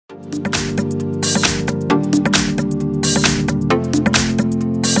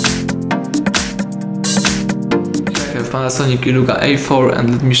Panasonic Eluga A4,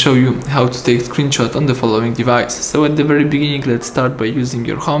 and let me show you how to take screenshot on the following device. So at the very beginning, let's start by using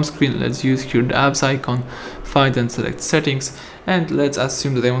your home screen. Let's use here the apps icon, find and select settings, and let's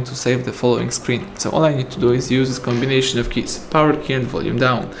assume that I want to save the following screen. So all I need to do is use this combination of keys, power key and volume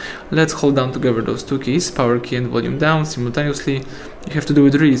down. Let's hold down together those two keys, power key and volume down, simultaneously. You have to do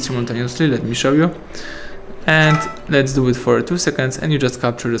it really simultaneously. Let me show you. And let's do it for 2 seconds, and you just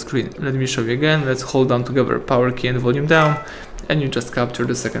capture the screen. Let me show you again. Let's hold down together power key and volume down, and you just capture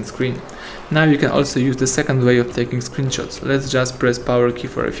the second screen. Now you can also use the second way of taking screenshots. Let's just press power key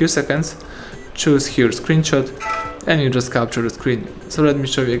for a few seconds, choose here screenshot, and you just capture the screen. So let me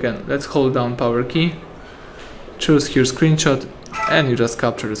show you again. Let's hold down power key, choose here screenshot, and you just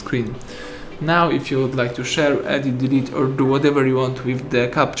capture the screen. Now if you would like to share, edit, delete, or do whatever you want with the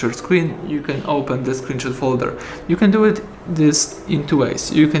captured screen, you can open the screenshot folder. You can do it this in two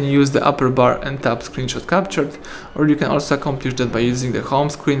ways. You can use the upper bar and tap screenshot captured, or you can also accomplish that by using the home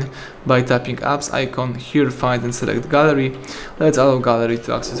screen by tapping apps icon, here find and select gallery. Let's allow gallery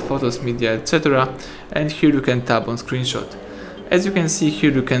to access photos, media, etc. And here you can tap on screenshot. As you can see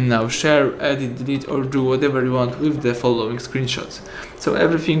here, you can now share, edit, delete, or do whatever you want with the following screenshots. So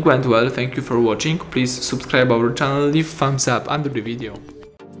everything went well. Thank you for watching. Please subscribe our channel, leave thumbs up under the video.